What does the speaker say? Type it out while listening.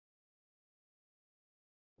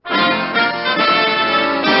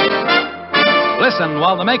Listen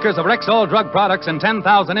while the makers of Rexall drug products and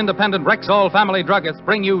 10,000 independent Rexall family druggists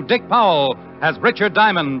bring you Dick Powell as Richard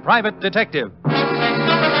Diamond, private detective.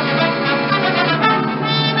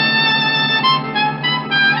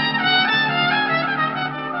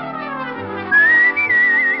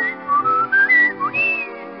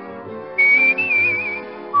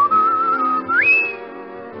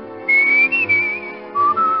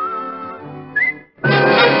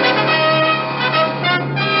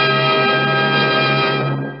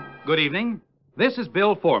 Good evening. This is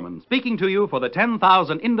Bill Foreman speaking to you for the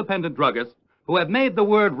 10,000 independent druggists who have made the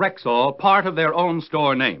word Rexall part of their own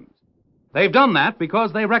store names. They've done that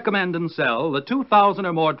because they recommend and sell the 2,000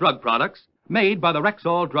 or more drug products made by the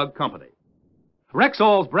Rexall Drug Company.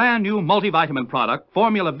 Rexall's brand new multivitamin product,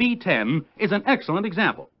 Formula V10, is an excellent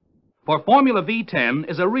example. For Formula V10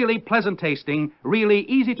 is a really pleasant tasting, really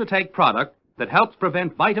easy to take product that helps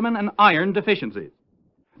prevent vitamin and iron deficiencies.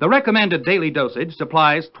 The recommended daily dosage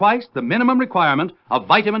supplies twice the minimum requirement of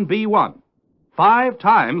vitamin B1, 5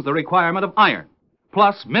 times the requirement of iron,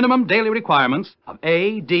 plus minimum daily requirements of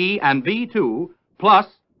A, D, and B2, plus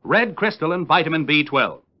red crystal and vitamin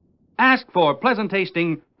B12. Ask for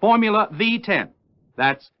pleasant-tasting Formula V10.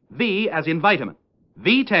 That's V as in vitamin.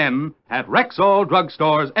 V10 at Rexall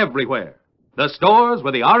drugstores everywhere. The stores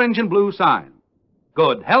with the orange and blue sign.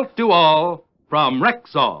 Good health to all from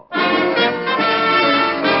Rexall.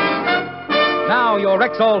 Now, your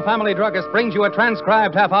Rexall family druggist brings you a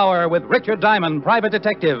transcribed half hour with Richard Diamond, private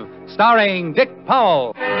detective, starring Dick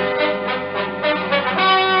Powell.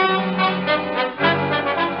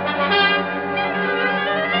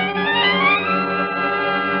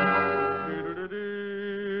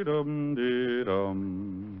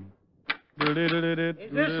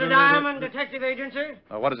 Is this the Diamond Detective Agency?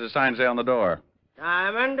 What does the sign say on the door?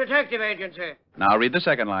 Diamond Detective Agency. Now, read the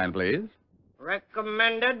second line, please.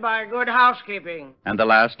 Recommended by good housekeeping. And the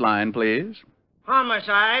last line, please.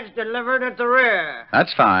 Homicides delivered at the rear.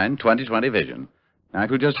 That's fine. 20/20 vision. Now,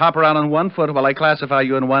 if you just hop around on 1 foot while I classify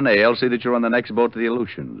you in 1A, I'll see that you're on the next boat to the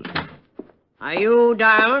Aleutians. Are you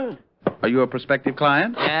Diamond? Are you a prospective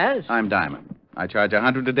client? Yes. I'm Diamond. I charge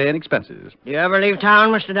 $100 a day in expenses. Do you ever leave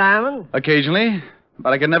town, Mr. Diamond? Occasionally,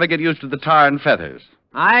 but I can never get used to the tar and feathers.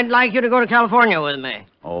 I'd like you to go to California with me.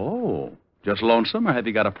 Oh, just lonesome, or have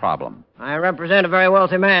you got a problem? I represent a very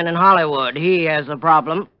wealthy man in Hollywood. He has a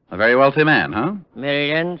problem. A very wealthy man, huh?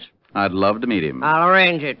 Millions. I'd love to meet him. I'll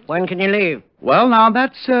arrange it. When can you leave? Well, now,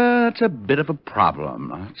 that's a bit of a problem.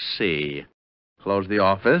 Let's see. Close the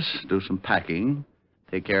office, do some packing,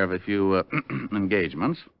 take care of a few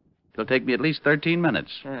engagements. It'll take me at least 13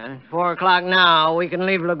 minutes. 4 o'clock now. We can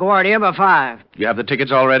leave LaGuardia by 5. You have the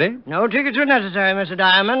tickets already? No tickets are necessary, Mr.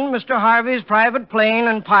 Diamond. Mr. Harvey's private plane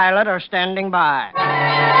and pilot are standing by.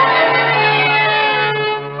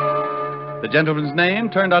 The gentleman's name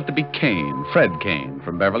turned out to be Kane, Fred Kane,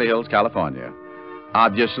 from Beverly Hills, California.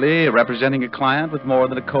 Obviously representing a client with more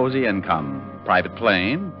than a cozy income. Private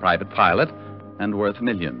plane, private pilot, and worth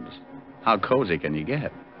millions. How cozy can you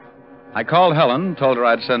get? I called Helen, told her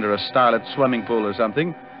I'd send her a starlet swimming pool or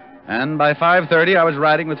something, and by 5:30 I was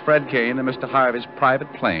riding with Fred Kane in Mr. Harvey's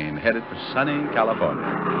private plane, headed for sunny California.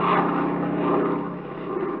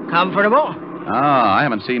 Comfortable? I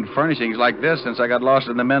haven't seen furnishings like this since I got lost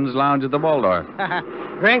in the men's lounge at the Waldorf.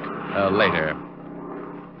 Drink? Later.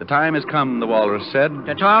 The time has come, the walrus said.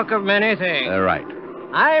 To talk of many things. Right.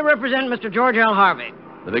 I represent Mr. George L. Harvey.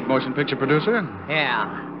 The big motion picture producer?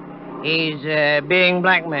 Yeah. He's being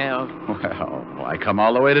blackmailed. Well, why come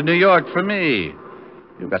all the way to New York for me?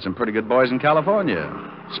 You've got some pretty good boys in California.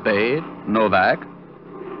 Spade, Novak.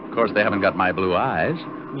 Of course, they haven't got my blue eyes.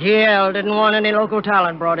 GL didn't want any local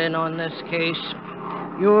talent brought in on this case.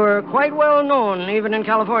 You're quite well known, even in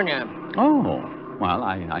California. Oh, well,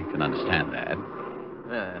 I can understand that.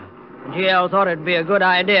 GL thought it'd be a good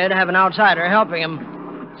idea to have an outsider helping him.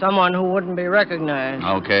 Someone who wouldn't be recognized.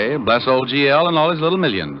 Okay, bless old GL and all his little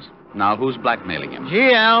millions. Now, who's blackmailing him?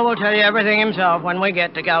 GL will tell you everything himself when we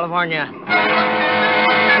get to California.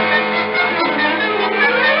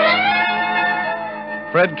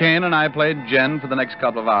 Fred Kane and I played Jen for the next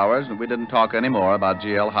couple of hours, and we didn't talk any more about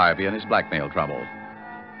G.L. Harvey and his blackmail troubles.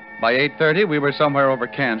 By 8:30, we were somewhere over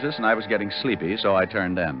Kansas, and I was getting sleepy, so I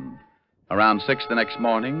turned in. Around 6 the next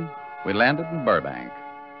morning, we landed in Burbank.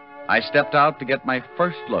 I stepped out to get my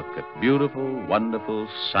first look at beautiful, wonderful,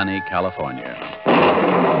 sunny California.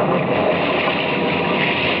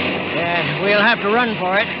 Yeah, we'll have to run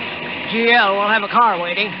for it. GL will have a car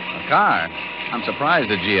waiting. A car? I'm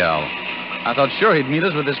surprised at GL. I thought sure he'd meet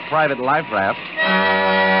us with his private life raft.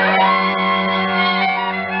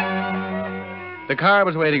 The car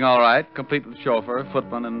was waiting all right, complete with chauffeur,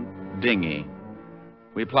 footman, and dinghy.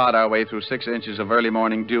 We plowed our way through 6 inches of early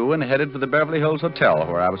morning dew and headed for the Beverly Hills Hotel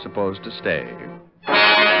where I was supposed to stay.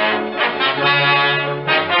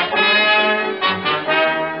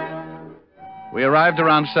 We arrived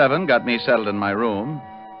around 7, got me settled in my room,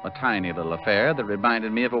 a tiny little affair that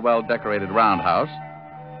reminded me of a well-decorated roundhouse.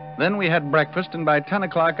 Then we had breakfast, and by 10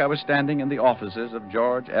 o'clock I was standing in the offices of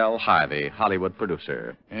George L. Harvey, Hollywood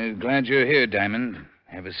producer. Glad you're here, Diamond.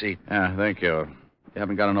 Have a seat. Yeah, thank you. You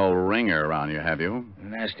haven't got an old ringer around you, have you?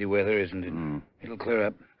 Nasty weather, isn't it? It'll clear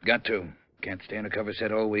up. Got to. Can't stay in a cover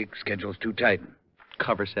set all week. Schedule's too tight.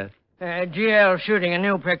 Cover set? GL's shooting a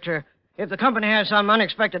new picture. If the company has some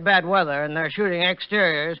unexpected bad weather and they're shooting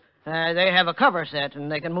exteriors, they have a cover set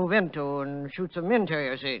and they can move into and shoot some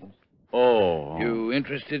interior scenes. Oh. You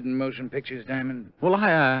interested in motion pictures, Diamond? Well,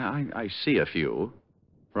 I see a few.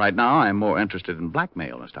 Right now, I'm more interested in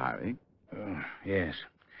blackmail, Mr. Harvey. Oh, yes.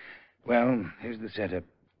 Well, here's the setup.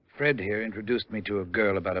 Fred here introduced me to a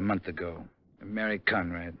girl about a month ago, Mary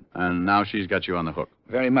Conrad. And now she's got you on the hook.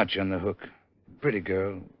 Very much on the hook. Pretty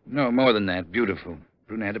girl. No, more than that. Beautiful.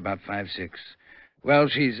 Brunette, about 5'6". Well,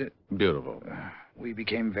 she's... Beautiful. We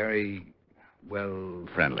became very, well...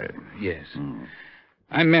 Friendly. Yes.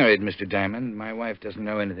 I'm married, Mr. Diamond. My wife doesn't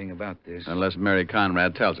know anything about this. Unless Mary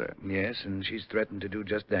Conrad tells her. Yes, and she's threatened to do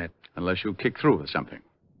just that. Unless you kick through with something.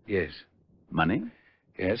 Yes. Money?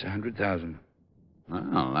 Yes, $100,000.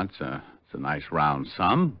 Well, that's a nice round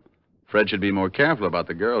sum. Fred should be more careful about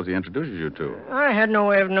the girls he introduces you to. I had no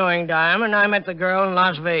way of knowing, Diamond. I met the girl in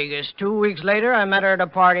Las Vegas. 2 weeks later, I met her at a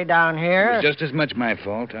party down here. It was just as much my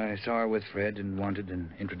fault. I saw her with Fred and wanted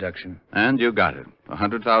an introduction. And you got it.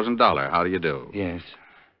 $100,000. How do you do? Yes.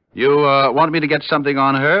 You want me to get something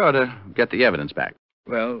on her or to get the evidence back?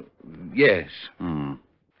 Well, yes.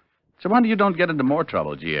 So wonder you don't get into more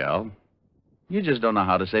trouble, GL. You just don't know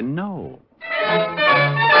how to say no.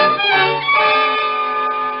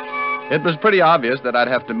 It was pretty obvious that I'd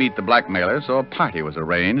have to meet the blackmailer, so a party was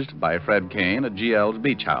arranged by Fred Kane at GL's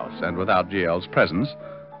beach house, and without GL's presence,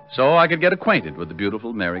 so I could get acquainted with the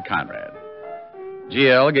beautiful Mary Conrad.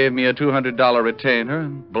 GL gave me a $200 retainer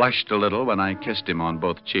and blushed a little when I kissed him on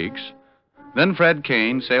both cheeks. Then Fred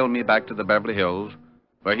Kane sailed me back to the Beverly Hills,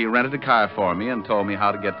 where he rented a car for me and told me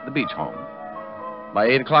how to get to the beach home. By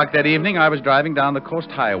 8 o'clock that evening, I was driving down the coast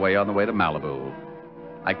highway on the way to Malibu.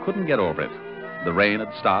 I couldn't get over it. The rain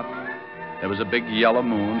had stopped. There was a big yellow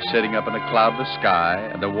moon sitting up in a cloudless sky,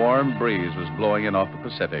 and a warm breeze was blowing in off the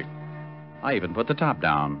Pacific. I even put the top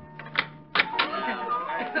down.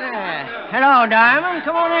 Hello, Diamond.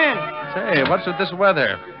 Come on in. Say, what's with this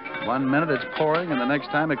weather? 1 minute it's pouring, and the next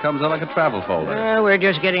time it comes out like a travel folder. We're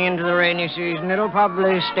just getting into the rainy season. It'll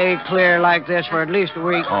probably stay clear like this for at least a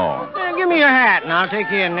week. Oh. Give me your hat, and I'll take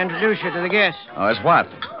you in and introduce you to the guests. Oh, it's what?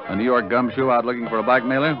 A New York gumshoe out looking for a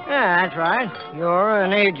blackmailer? Yeah, that's right. You're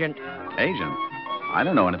an agent. Agent? I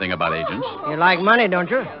don't know anything about agents. You like money, don't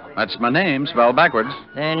you? That's my name, spelled backwards.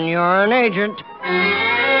 Then you're an agent.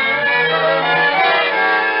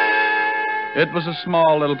 It was a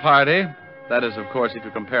small little party. That is, of course, if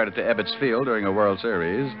you compared it to Ebbets Field during a World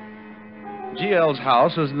Series. GL's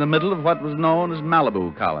house was in the middle of what was known as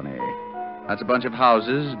Malibu Colony. That's a bunch of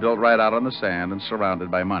houses built right out on the sand and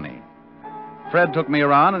surrounded by money. Fred took me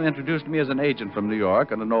around and introduced me as an agent from New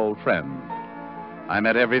York and an old friend. I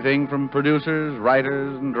met everything from producers,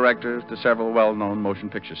 writers, and directors to several well-known motion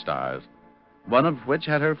picture stars, one of which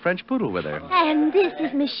had her French poodle with her. And this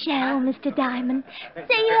is Michelle, Mr. Diamond. Say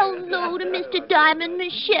hello to Mr. Diamond,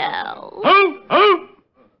 Michelle. Oh!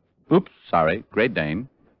 Oops, sorry. Great Dane.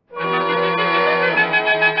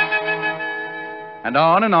 And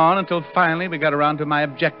on until finally we got around to my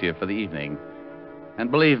objective for the evening. And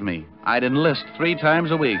believe me, I'd enlist 3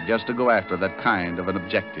 times a week just to go after that kind of an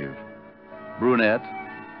objective. Brunette,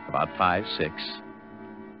 about 5'6".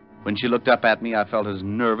 When she looked up at me, I felt as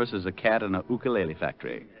nervous as a cat in a ukulele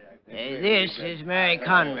factory. This is Mary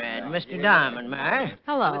Conrad, Mr. Diamond, Mary.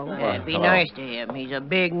 Hello. Be Hello. nice to him. He's a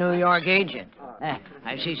big New York agent.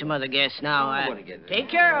 I see some other guests now. Take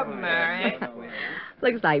care of them, Mary.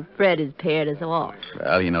 Looks like Fred has paired us off.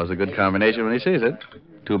 Well, he knows a good combination when he sees it.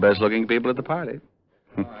 2 best-looking people at the party.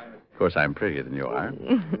 Of course, I'm prettier than you are.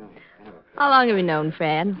 How long have you known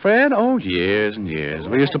Fred? Fred? Oh, years and years.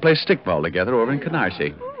 We used to play stickball together over in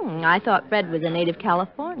Canarsie. I thought Fred was a native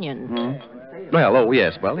Californian. Well, oh,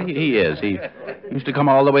 yes. Well, he is. He used to come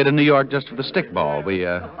all the way to New York just for the stickball. We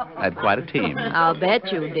had quite a team. I'll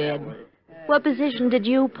bet you did. What position did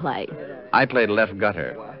you play? I played left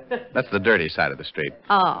gutter. That's the dirty side of the street.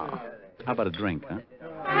 Oh. How about a drink, huh?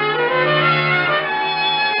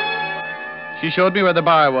 She showed me where the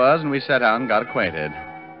bar was, and we sat down and got acquainted.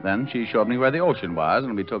 Then she showed me where the ocean was,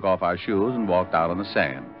 and we took off our shoes and walked out on the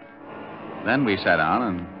sand. Then we sat down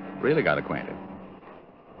and really got acquainted.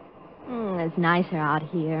 It's nicer out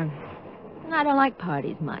here. I don't like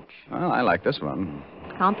parties much. Well, I like this one.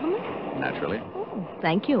 Compliment? Naturally. Oh,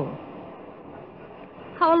 thank you.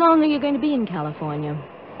 How long are you going to be in California?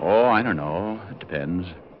 Oh, I don't know. It depends.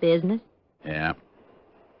 Business? Yeah.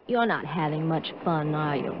 You're not having much fun,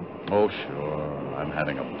 are you? Oh, sure. I'm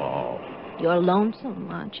having a ball. You're lonesome,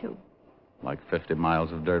 aren't you? Like 50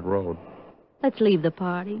 miles of dirt road. Let's leave the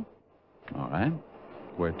party. All right.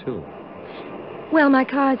 Where to? Well, my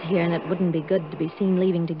car's here, and it wouldn't be good to be seen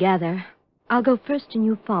leaving together. I'll go first, and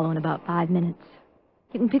you follow in about 5 minutes.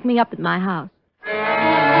 You can pick me up at my house.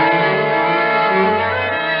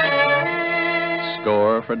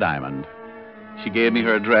 Score for Diamond. She gave me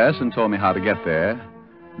her address and told me how to get there.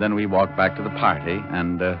 Then we walked back to the party,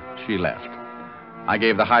 and she left. I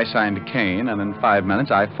gave the high sign to Kane, and in 5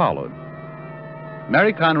 minutes I followed.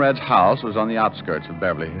 Mary Conrad's house was on the outskirts of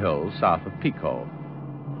Beverly Hills, south of Pico.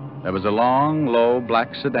 There was a long, low,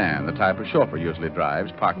 black sedan, the type a chauffeur usually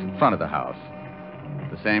drives, parked in front of the house.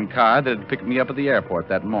 The same car that had picked me up at the airport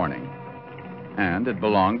that morning. And it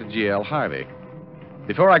belonged to G.L. Harvey.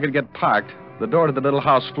 Before I could get parked, the door to the little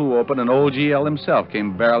house flew open, and old G.L. himself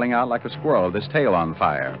came barreling out like a squirrel with his tail on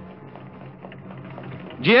fire.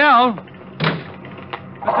 G.L.!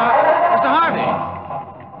 Mr. Harvey!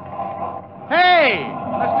 Hey!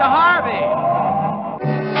 Mr. Harvey!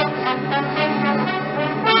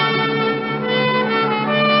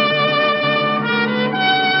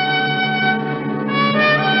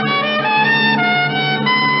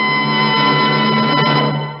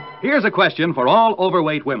 Here's a question for all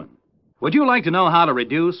overweight women. Would you like to know how to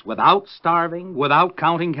reduce without starving, without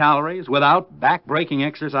counting calories, without back-breaking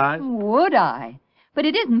exercise? Would I? But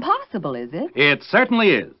it isn't possible, is it? It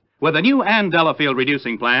certainly is. With the new Ann Delafield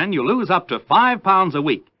reducing plan, you lose up to 5 pounds a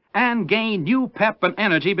week and gain new pep and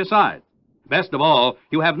energy besides. Best of all,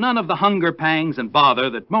 you have none of the hunger pangs and bother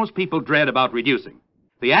that most people dread about reducing.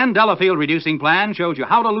 The Ann Delafield reducing plan shows you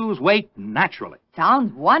how to lose weight naturally.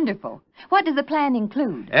 Sounds wonderful. What does the plan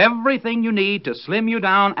include? Everything you need to slim you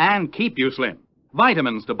down and keep you slim.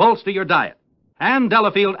 Vitamins to bolster your diet. Ann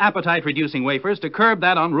Delafield appetite-reducing wafers to curb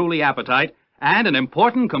that unruly appetite, and an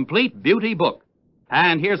important complete beauty book.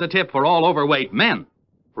 And here's a tip for all overweight men.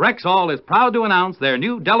 Rexall is proud to announce their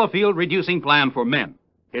new Delafield reducing plan for men.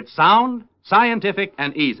 It's sound, scientific,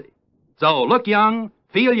 and easy. So look young,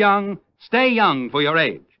 feel young, stay young for your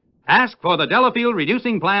age. Ask for the Delafield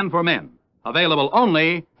reducing plan for men. Available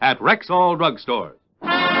only at Rexall drugstores.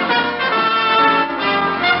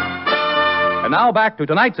 And now back to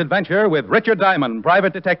tonight's adventure with Richard Diamond,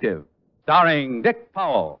 Private Detective, starring Dick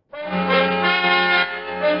Powell.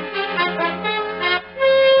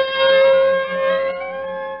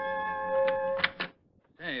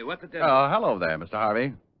 Hey, what the devil? Oh, hello there, Mr.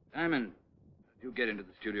 Harvey. Diamond, you get into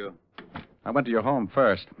the studio. I went to your home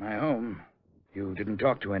first. My home? You didn't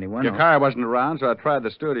talk to anyone? Your car wasn't around, so I tried the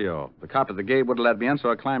studio. The cop at the gate wouldn't let me in, so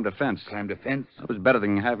I climbed a fence. Climbed a fence? It was better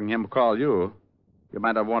than having him call you. You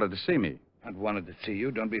might have wanted to see me. I'd wanted to see you.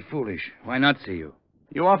 Don't be foolish. Why not see you?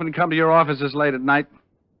 You often come to your offices late at night?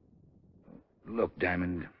 Look,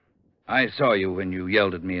 Diamond, I saw you when you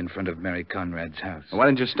yelled at me in front of Mary Conrad's house. Why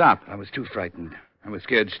didn't you stop? I was too frightened. I was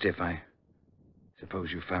scared stiff. I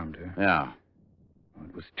suppose you found her. Yeah. Oh,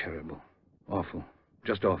 it was terrible. Awful.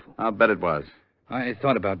 Just awful. I'll bet it was. I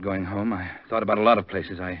thought about going home. I thought about a lot of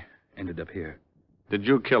places. I ended up here. Did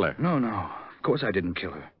you kill her? No. Of course I didn't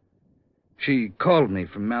kill her. She called me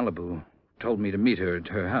from Malibu, told me to meet her at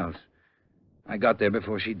her house. I got there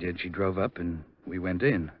before she did. She drove up, and we went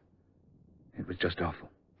in. It was just awful.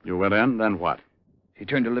 You went in, then what? She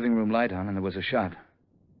turned her living room light on, and there was a shot.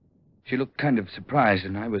 She looked kind of surprised,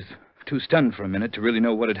 and I was too stunned for a minute to really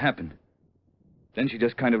know what had happened. Then she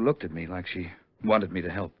just kind of looked at me like she wanted me to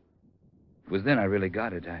help. It was then I really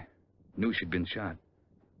got it. I knew she'd been shot.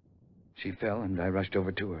 She fell, and I rushed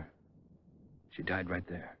over to her. She died right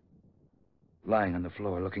there, lying on the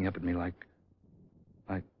floor, looking up at me like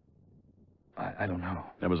I don't know.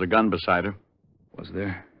 There was a gun beside her. Was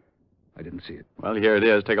there? I didn't see it. Well, here it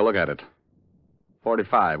is. Take a look at it.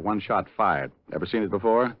 45, one shot fired. Ever seen it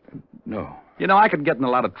before? No. You know, I could get in a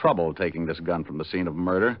lot of trouble taking this gun from the scene of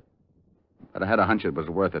murder. But I had a hunch it was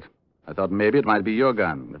worth it. I thought maybe it might be your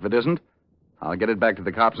gun. If it isn't, I'll get it back to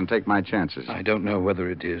the cops and take my chances. I don't know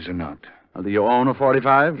whether it is or not. Oh, do you own a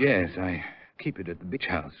 45? Yes, I keep it at the beach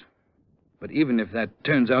house. But even if that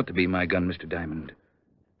turns out to be my gun, Mr. Diamond,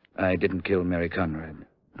 I didn't kill Mary Conrad.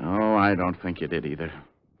 Oh, I don't think you did either.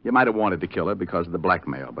 You might have wanted to kill her because of the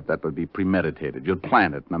blackmail, but that would be premeditated. You'd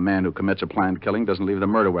plan it, and a man who commits a planned killing doesn't leave the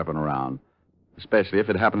murder weapon around, especially if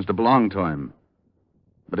it happens to belong to him.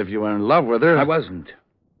 But if you were in love with her... I wasn't.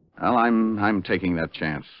 Well, I'm taking that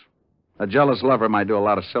chance. A jealous lover might do a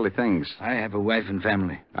lot of silly things. I have a wife and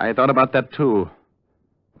family. I thought about that, too.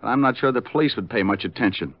 But I'm not sure the police would pay much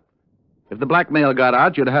attention. If the blackmail got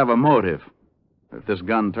out, you'd have a motive. If this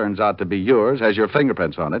gun turns out to be yours, has your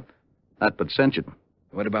fingerprints on it, that would cinch it.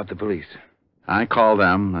 What about the police? I called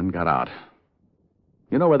them and got out.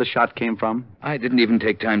 You know where the shot came from? I didn't even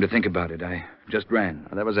take time to think about it. I just ran.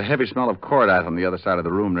 There was a heavy smell of cordite on the other side of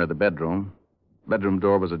the room near the bedroom. Bedroom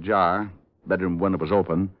door was ajar. Bedroom window was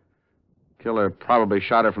open. Killer probably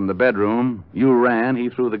shot her from the bedroom. You ran. He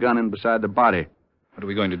threw the gun in beside the body. What are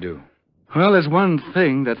we going to do? Well, there's one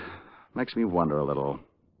thing that makes me wonder a little.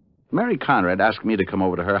 Mary Conrad asked me to come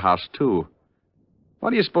over to her house, too. What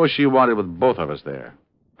do you suppose she wanted with both of us there?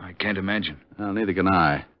 I can't imagine. Well, neither can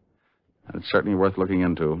I. And it's certainly worth looking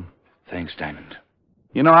into. Thanks, Diamond.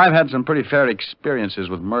 You know, I've had some pretty fair experiences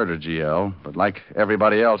with murder, GL, but like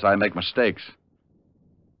everybody else, I make mistakes.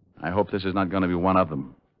 I hope this is not going to be one of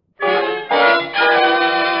them.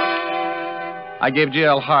 I gave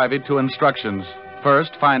GL Harvey 2 instructions.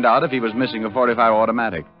 First, find out if he was missing a .45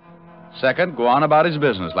 automatic. Second, go on about his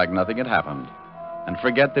business like nothing had happened. And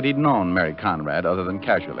forget that he'd known Mary Conrad other than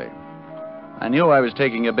casually. I knew I was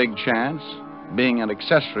taking a big chance. Being an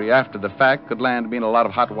accessory after the fact could land me in a lot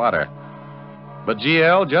of hot water. But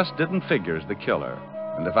GL just didn't figure as the killer.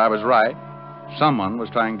 And if I was right, someone was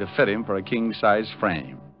trying to fit him for a king-size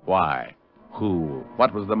frame. Why? Who?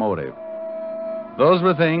 What was the motive? Those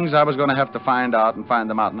were things I was going to have to find out and find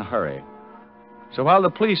them out in a hurry. So while the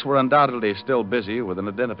police were undoubtedly still busy with an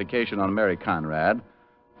identification on Mary Conrad,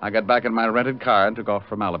 I got back in my rented car and took off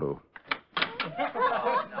for Malibu.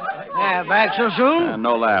 Yeah, back so soon?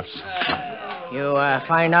 No laughs. You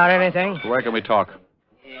find out anything? Where can we talk?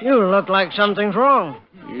 You look like something's wrong.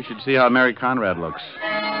 You should see how Mary Conrad looks.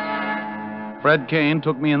 Fred Kane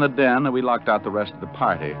took me in the den, and we locked out the rest of the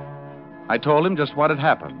party. I told him just what had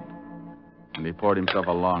happened, and he poured himself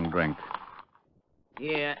a long drink.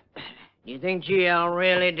 Yeah. You think GL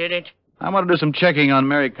really did it? I want to do some checking on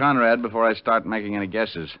Mary Conrad before I start making any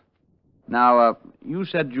guesses. Now, you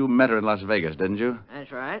said you met her in Las Vegas, didn't you?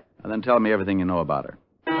 That's right. And then tell me everything you know about her.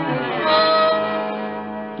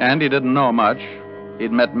 And he didn't know much.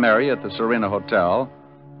 He'd met Mary at the Serena Hotel,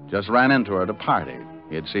 just ran into her at a party.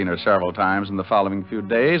 He had seen her several times in the following few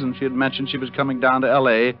days, and she had mentioned she was coming down to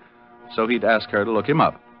L.A., so he'd ask her to look him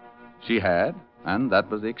up. She had, and that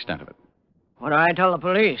was the extent of it. What do I tell the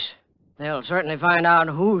police? They'll certainly find out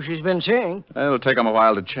who she's been seeing. It'll take them a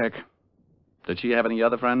while to check. Did she have any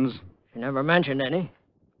other friends? She never mentioned any.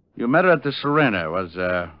 You met her at the Serena. Was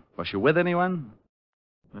she with anyone?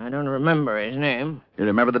 I don't remember his name. You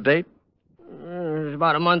remember the date? It was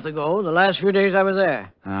about a month ago, the last few days I was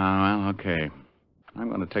there. Oh, well, okay. I'm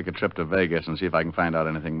going to take a trip to Vegas and see if I can find out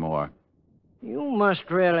anything more. You must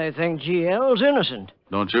really think GL's innocent.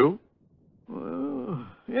 Don't you? Well,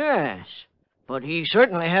 yes. But he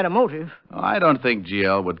certainly had a motive. Oh, I don't think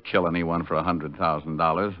GL would kill anyone for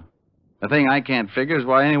 $100,000. The thing I can't figure is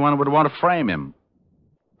why anyone would want to frame him.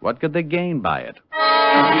 What could they gain by it?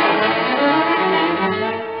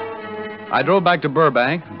 I drove back to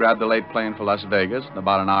Burbank, grabbed the late plane for Las Vegas, and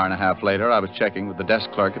about an hour and a half later, I was checking with the desk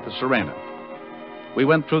clerk at the Serena. We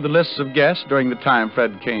went through the lists of guests during the time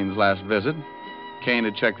Fred Kane's last visit. Kane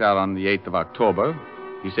had checked out on the 8th of October.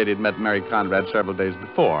 He said he'd met Mary Conrad several days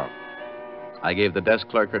before. I gave the desk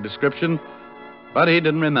clerk her description, but he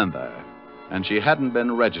didn't remember. And she hadn't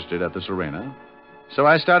been registered at the Serena. So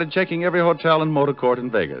I started checking every hotel and motor court in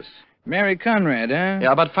Vegas. Mary Conrad, huh?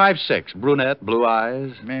 Yeah, about 5'6", brunette, blue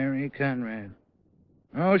eyes. Mary Conrad.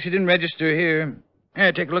 Oh, she didn't register here.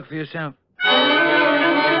 Here, take a look for yourself.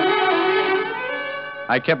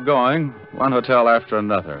 I kept going, one hotel after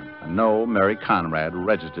another, and no Mary Conrad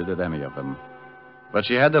registered at any of them. But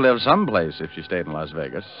she had to live someplace if she stayed in Las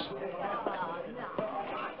Vegas.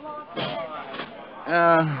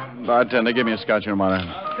 Bartender, give me a scotch and water.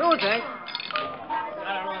 Sure thing.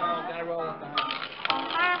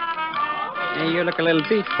 Hey, you look a little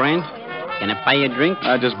beat, friend. Can I buy you a drink?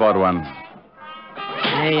 I just bought one.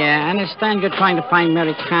 Hey, I understand you're trying to find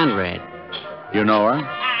Mary Conrad. You know her?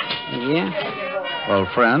 Yeah? Well,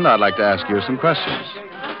 friend, I'd like to ask you some questions.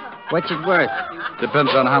 What's it worth?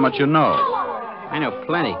 Depends on how much you know. I know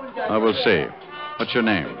plenty. I will see. What's your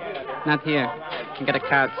name? Not here. You got a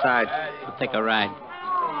car outside. We'll take a ride.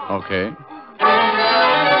 Okay.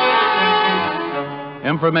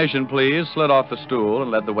 Information, please. Slid off the stool and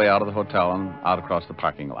led the way out of the hotel and out across the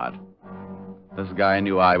parking lot. This guy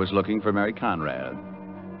knew I was looking for Mary Conrad.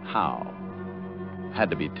 How? Had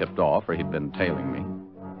to be tipped off, or he'd been tailing me.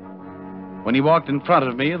 When he walked in front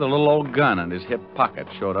of me, the little old gun in his hip pocket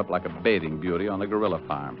showed up like a bathing beauty on the gorilla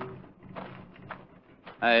farm.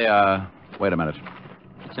 Hey, wait a minute.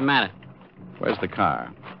 What's the matter? Where's the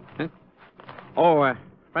car? Huh? Oh,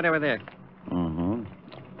 right over there. Mm-hmm.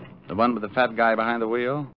 The one with the fat guy behind the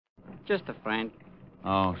wheel? Just a friend.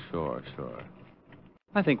 Oh, sure.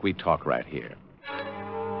 I think we talk right here.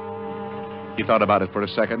 He thought about it for a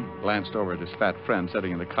second, glanced over at his fat friend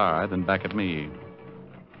sitting in the car, then back at me.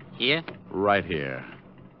 Here? Right here.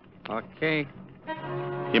 Okay.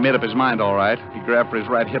 He made up his mind, all right. He grabbed for his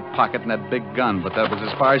right hip pocket and that big gun, but that was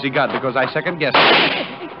as far as he got because I second-guessed it.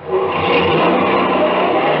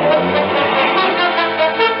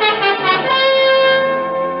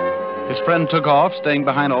 His friend took off, staying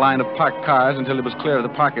behind a line of parked cars until he was clear of the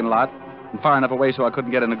parking lot and far enough away so I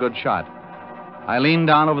couldn't get in a good shot. I leaned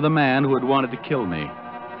down over the man who had wanted to kill me.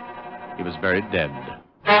 He was very dead.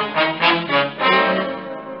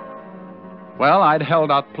 Well, I'd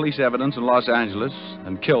held out police evidence in Los Angeles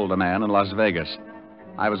and killed a man in Las Vegas.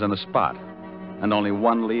 I was on the spot, and only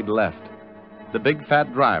one lead left. The big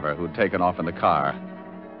fat driver who'd taken off in the car.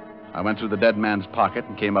 I went through the dead man's pocket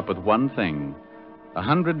and came up with one thing. a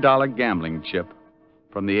 $100 gambling chip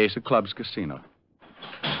from the Ace of Clubs casino.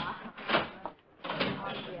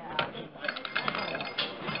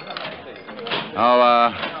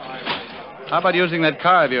 How about using that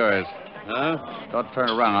car of yours? Huh? Don't turn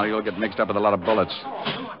around or you'll get mixed up with a lot of bullets.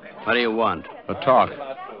 What do you want? A talk.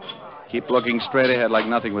 Keep looking straight ahead like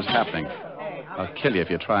nothing was happening. I'll kill you if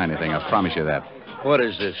you try anything, I promise you that. What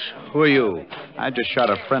is this? Who are you? I just shot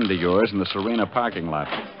a friend of yours in the Serena parking lot.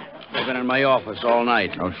 You've been in my office all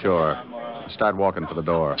night. Oh, sure. Start walking for the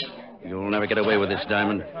door. You'll never get away with this,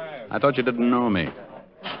 Diamond. I thought you didn't know me.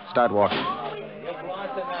 Start walking.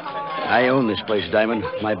 I own this place, Diamond.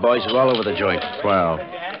 My boys are all over the joint. Well,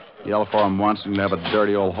 yell for them once and you have a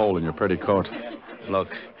dirty old hole in your pretty coat. Look,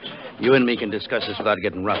 you and me can discuss this without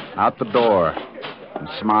getting rough. Out the door. And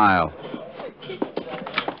smile.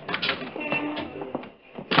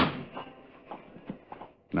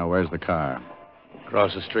 Now, where's the car?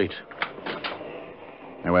 Across the street.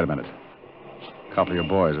 Now, wait a minute. A couple of your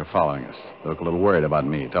boys are following us. They look a little worried about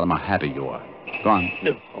me. Tell them how happy you are. Go on.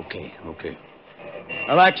 No. Okay.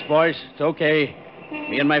 Relax, boys. It's okay.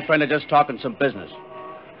 Me and my friend are just talking some business.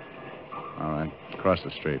 All right. Across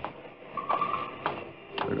the street.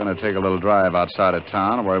 We're going to take a little drive outside of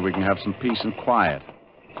town where we can have some peace and quiet.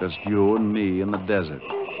 Just you and me in the desert.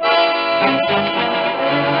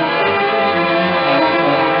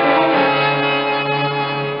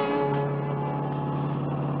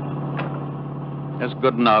 That's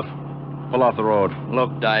good enough. Pull off the road.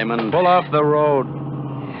 Look, Diamond. Pull off the road.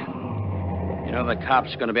 You know the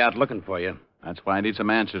cops are going to be out looking for you. That's why I need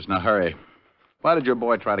some answers in a hurry. Why did your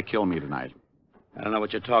boy try to kill me tonight? I don't know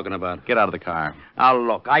what you're talking about. Get out of the car. Now,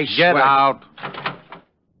 look, I swear... Get out.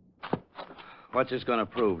 What's this going to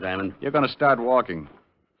prove, Diamond? You're going to start walking.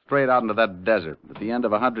 Straight out into that desert. At the end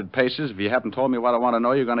of 100 paces, if you haven't told me what I want to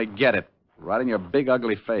know, you're going to get it. Right in your big,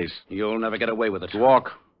 ugly face. You'll never get away with it.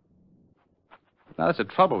 Walk. Now, that's the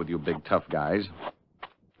trouble with you big, tough guys.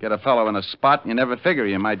 Get a fellow in a spot, and you never figure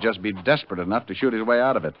he might just be desperate enough to shoot his way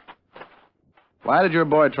out of it. Why did your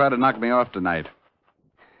boy try to knock me off tonight?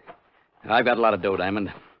 I've got a lot of dough,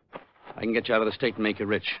 Diamond. I can get you out of the state and make you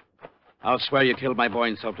rich. I'll swear you killed my boy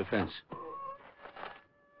in self-defense.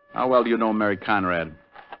 How well do you know Mary Conrad?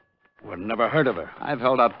 Well, never heard of her. I've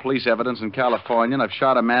held out police evidence in California, and I've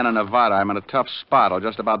shot a man in Nevada. I'm in a tough spot. I'll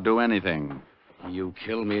just about do anything. You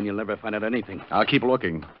kill me and you'll never find out anything. I'll keep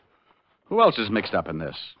looking. Who else is mixed up in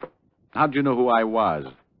this? How'd you know who I was?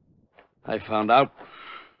 I found out.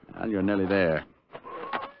 Well, you're nearly there.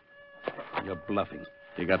 You're bluffing.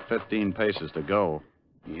 You got 15 paces to go.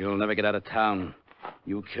 You'll never get out of town.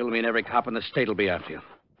 You kill me and every cop in the state will be after you.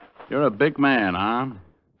 You're a big man, huh?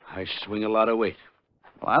 I swing a lot of weight.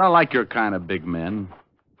 Well, I don't like your kind of big men.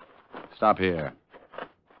 Stop here.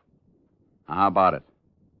 How about it?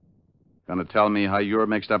 Gonna tell me how you're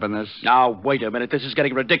mixed up in this? Now, wait a minute. This is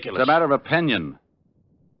getting ridiculous. It's a matter of opinion.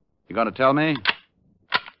 You gonna tell me?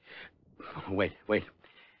 Wait.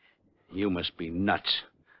 You must be nuts.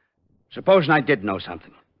 Supposing I did know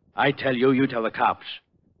something. I tell you, you tell the cops.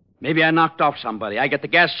 Maybe I knocked off somebody. I get the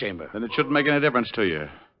gas chamber. Then it shouldn't make any difference to you.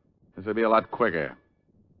 This will be a lot quicker.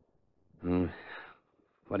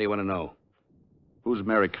 What do you want to know? Who's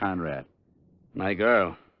Mary Conrad? My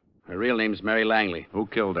girl. Her real name's Mary Langley. Who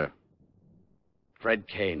killed her? Fred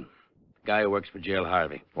Kane. The guy who works for Jail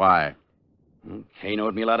Harvey. Why? Kane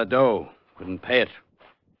owed me a lot of dough. Couldn't pay it.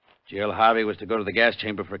 Jill Harvey was to go to the gas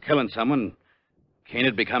chamber for killing someone. Kane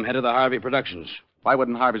had become head of the Harvey Productions. Why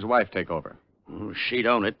wouldn't Harvey's wife take over? Oh, she'd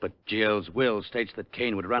own it, but Jill's will states that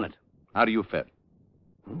Kane would run it. How do you fit?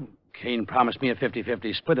 Oh, Kane promised me a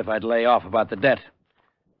 50-50 split if I'd lay off about the debt.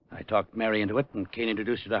 I talked Mary into it, and Kane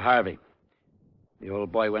introduced her to Harvey. The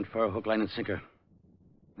old boy went for a hook, line, and sinker.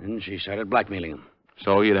 Then she started blackmailing him.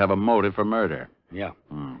 So you'd have a motive for murder? Yeah.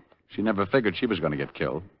 She never figured she was going to get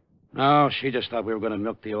killed. No, she just thought we were going to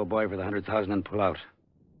milk the old boy for the $100,000 and pull out.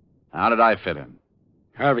 How did I fit in?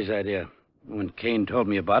 Harvey's idea. When Kane told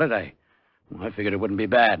me about it, I figured it wouldn't be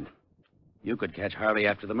bad. You could catch Harvey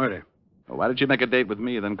after the murder. Well, why did you make a date with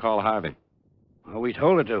me, then call Harvey? Well, we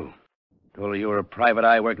told her to. Told her you were a private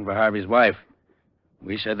eye working for Harvey's wife.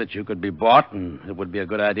 We said that you could be bought, and it would be a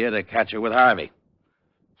good idea to catch her with Harvey.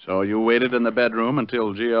 So you waited in the bedroom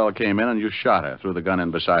until GL came in and you shot her, threw the gun in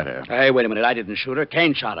beside her. Hey, wait a minute. I didn't shoot her.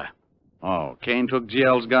 Kane shot her. Oh, Kane took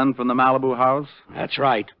GL's gun from the Malibu house? That's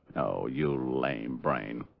right. Oh, you lame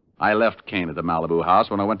brain. I left Kane at the Malibu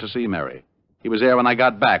house when I went to see Mary. He was there when I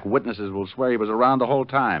got back. Witnesses will swear he was around the whole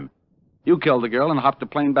time. You killed the girl and hopped the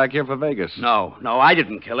plane back here for Vegas. No, I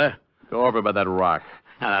didn't kill her. Go over by that rock.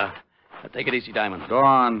 Take it easy, Diamond. Go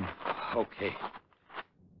on.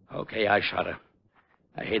 Okay, I shot her.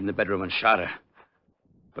 I hid in the bedroom and shot her.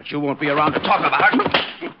 But you won't be around to talk about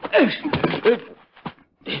her.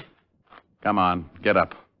 Come on, get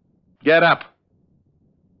up. Get up!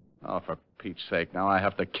 Oh, for Pete's sake, now I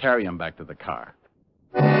have to carry him back to the car.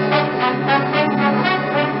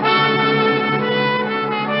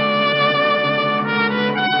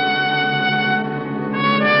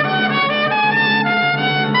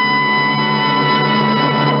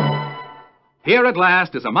 Here at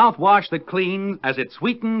last is a mouthwash that cleans as it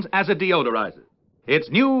sweetens as it deodorizes. It's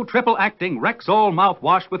new triple-acting Rexall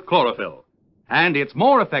mouthwash with chlorophyll. And it's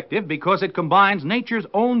more effective because it combines nature's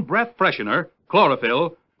own breath freshener,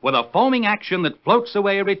 chlorophyll, with a foaming action that floats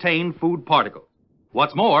away retained food particles.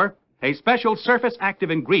 What's more, a special surface-active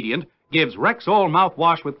ingredient gives Rexall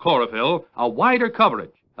mouthwash with chlorophyll a wider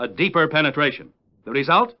coverage, a deeper penetration. The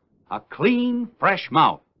result? A clean, fresh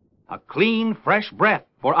mouth. A clean, fresh breath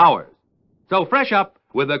for hours. So fresh up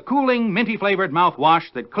with a cooling, minty-flavored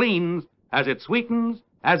mouthwash that cleans as it sweetens,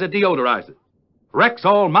 as it deodorizes.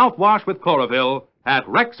 Rexall mouthwash with chlorophyll at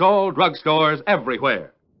Rexall drugstores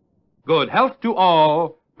everywhere. Good health to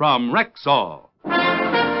all from Rexall.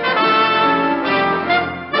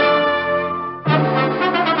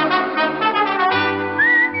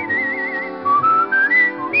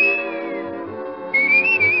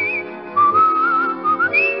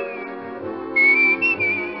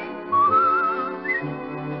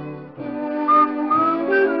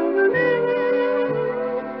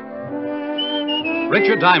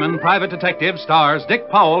 Richard Diamond, Private Detective, stars Dick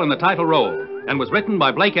Powell in the title role and was written by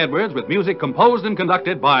Blake Edwards with music composed and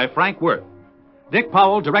conducted by Frank Worth. Dick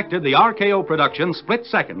Powell directed the RKO production Split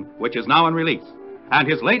Second, which is now in release, and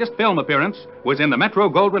his latest film appearance was in the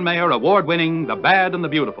Metro-Goldwyn-Mayer award-winning The Bad and the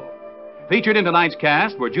Beautiful. Featured in tonight's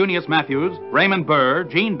cast were Junius Matthews, Raymond Burr,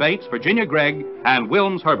 Jeanne Bates, Virginia Gregg, and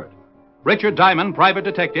Wilms Herbert. Richard Diamond, Private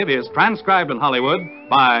Detective, is transcribed in Hollywood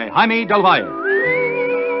by Jaime Del Valle.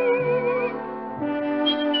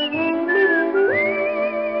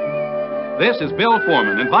 This is Bill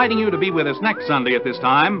Foreman inviting you to be with us next Sunday at this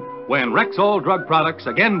time when Rexall Drug Products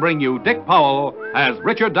again bring you Dick Powell as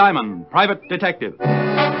Richard Diamond, Private Detective.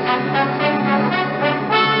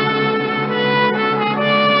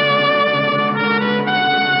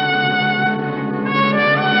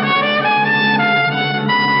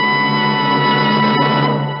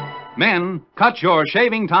 Men, cut your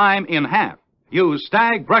shaving time in half. Use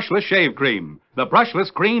Stag Brushless Shave Cream, the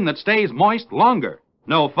brushless cream that stays moist longer.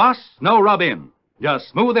 No fuss, no rub-in. Just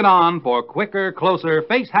smooth it on for quicker, closer,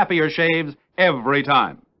 face-happier shaves every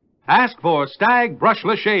time. Ask for Stag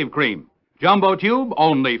Brushless Shave Cream. Jumbo tube,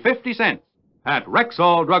 only 50 cents. At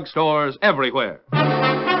Rexall drugstores everywhere.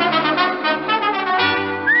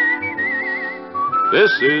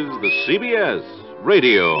 This is the CBS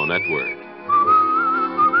Radio Network.